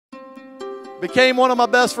became one of my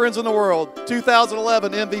best friends in the world.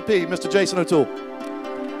 2011 MVP, Mr. Jason O'Toole.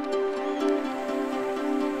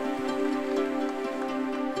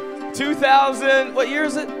 What year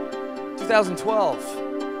is it? 2012.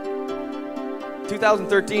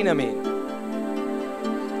 2013, I mean.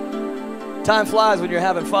 Time flies when you're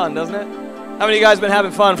having fun, doesn't it? How many of you guys been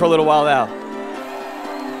having fun for a little while now?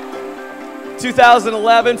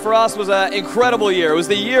 2011 for us was an incredible year. It was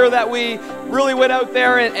the year that we really went out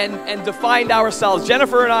there and defined ourselves.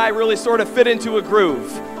 Jennifer and I really sort of fit into a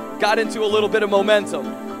groove, got into a little bit of momentum,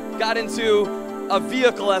 got into a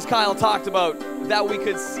vehicle, as Kyle talked about, that we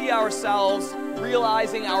could see ourselves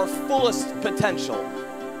realizing our fullest potential.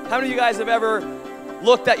 How many of you guys have ever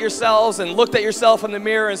looked at yourselves and looked at yourself in the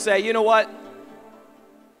mirror and say, you know what?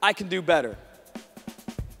 I can do better.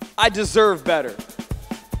 I deserve better.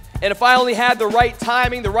 And if I only had the right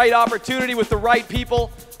timing, the right opportunity with the right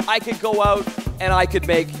people, I could go out and I could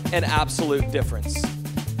make an absolute difference.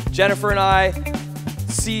 Jennifer and I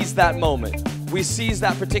seized that moment. We seized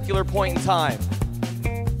that particular point in time.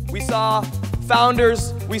 We saw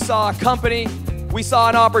founders, we saw a company, we saw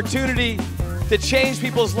an opportunity to change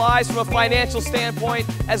people's lives from a financial standpoint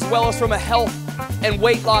as well as from a health and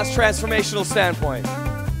weight loss transformational standpoint.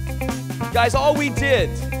 Guys, all we did,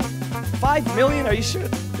 5 million, are you sure?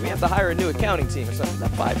 We have to hire a new accounting team or something. Is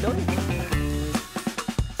that 5 million?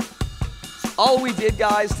 All we did,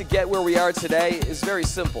 guys, to get where we are today is very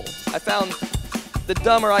simple. I found the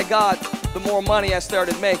dumber I got, the more money I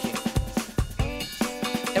started making.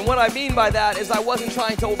 And what I mean by that is I wasn't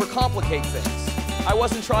trying to overcomplicate things. I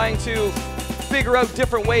wasn't trying to figure out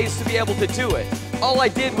different ways to be able to do it. All I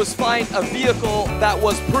did was find a vehicle that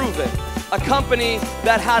was proven. A company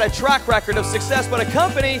that had a track record of success, but a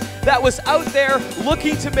company that was out there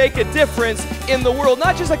looking to make a difference in the world.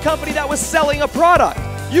 Not just a company that was selling a product.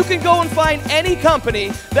 You can go and find any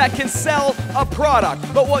company that can sell a product,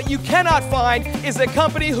 but what you cannot find is a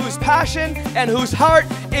company whose passion and whose heart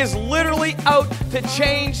is literally out to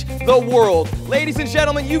change the world. Ladies and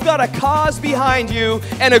gentlemen, you've got a cause behind you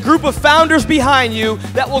and a group of founders behind you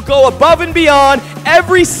that will go above and beyond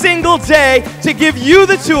every single day to give you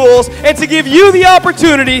the tools and to give you the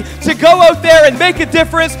opportunity to go out there and make a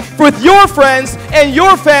difference with your friends and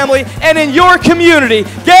your family and in your community.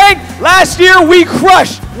 Gang, last year we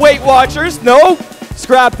crushed Weight Watchers. No,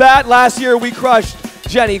 scrap that. Last year we crushed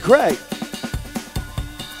Jenny Craig.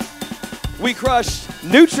 We crushed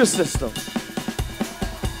Nutrisystem.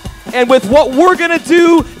 And with what we're gonna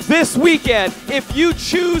do this weekend, if you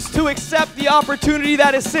choose to accept the opportunity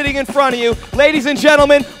that is sitting in front of you, ladies and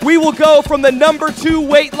gentlemen, we will go from the #2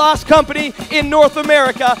 weight loss company in North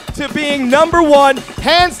America to being #1,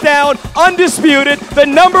 hands down, undisputed, the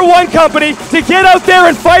 #1 company to get out there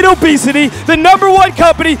and fight obesity, the #1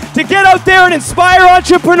 company to get out there and inspire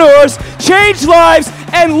entrepreneurs, change lives,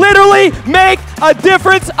 and literally make a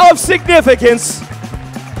difference of significance.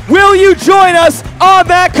 Will you join us on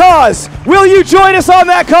that cause? Will you join us on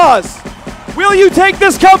that cause? Will you take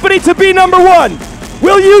this company to be #1?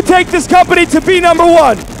 Will you take this company to be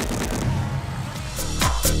 #1?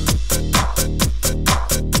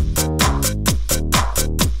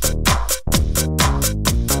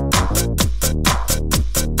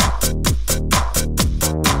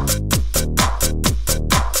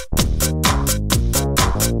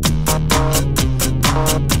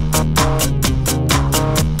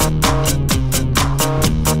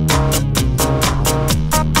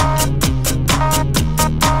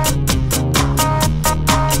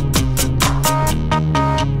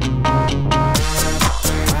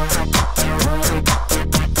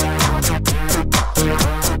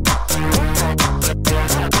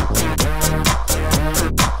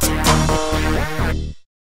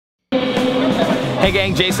 Hey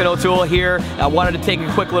gang, Jason O'Toole here. I wanted to take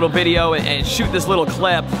a quick little video and shoot this little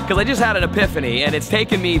clip because I just had an epiphany, and it's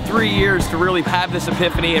taken me 3 years to really have this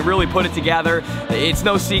epiphany and really put it together. It's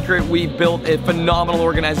no secret we've built a phenomenal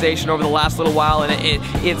organization over the last little while, and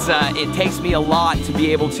it takes me a lot to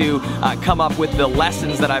be able to come up with the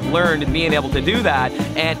lessons that I've learned and being able to do that.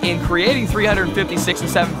 And in creating 356 and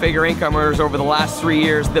 7-figure income earners over the last 3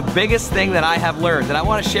 years, the biggest thing that I have learned that I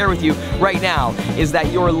want to share with you right now is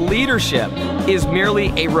that your leadership is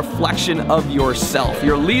merely a reflection of yourself.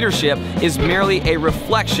 Your leadership is merely a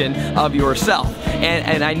reflection of yourself.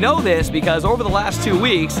 And I know this because over the last 2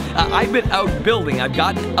 weeks, I've been out building. I've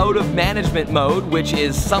gotten out of management mode, which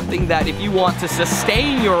is something that if you want to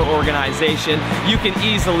sustain your organization, you can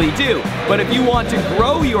easily do. But if you want to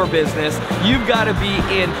grow your business, you've got to be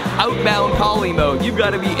in outbound calling mode. You've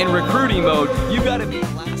got to be in recruiting mode. You've got to be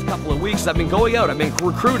couple of weeks, I've been going out, I've been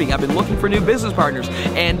recruiting, I've been looking for new business partners,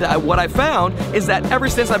 and what I found is that ever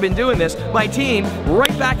since I've been doing this, my team,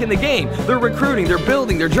 right back in the game. They're recruiting, they're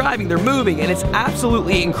building, they're driving, they're moving, and it's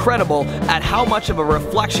absolutely incredible at how much of a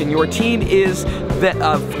reflection your team is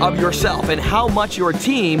of yourself, and how much your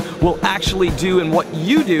team will actually do in what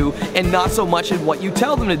you do and not so much in what you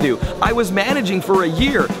tell them to do. I was managing for a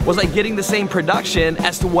year. Was I getting the same production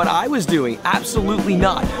as to what I was doing? Absolutely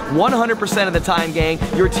not. 100% of the time, gang,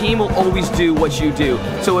 your team will always do what you do.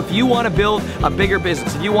 So if you want to build a bigger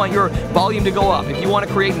business, if you want your volume to go up, if you want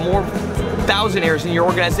to create more thousandaires in your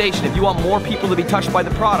organization, if you want more people to be touched by the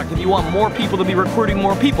product, if you want more people to be recruiting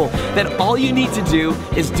more people, then all you need to do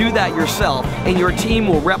is do that yourself, and your team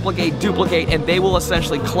will replicate, duplicate, and they will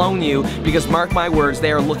essentially clone you, because mark my words,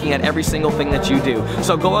 they are looking at every single thing that you do.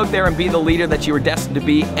 So go out there and be the leader that you were destined to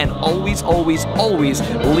be, and always, always, always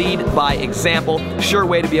lead by example. Sure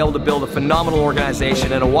way to be able to build a phenomenal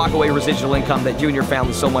organization and a walk-away residual income that you and your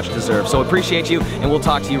family so much deserve. So appreciate you, and we'll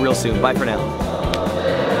talk to you real soon. Bye for now.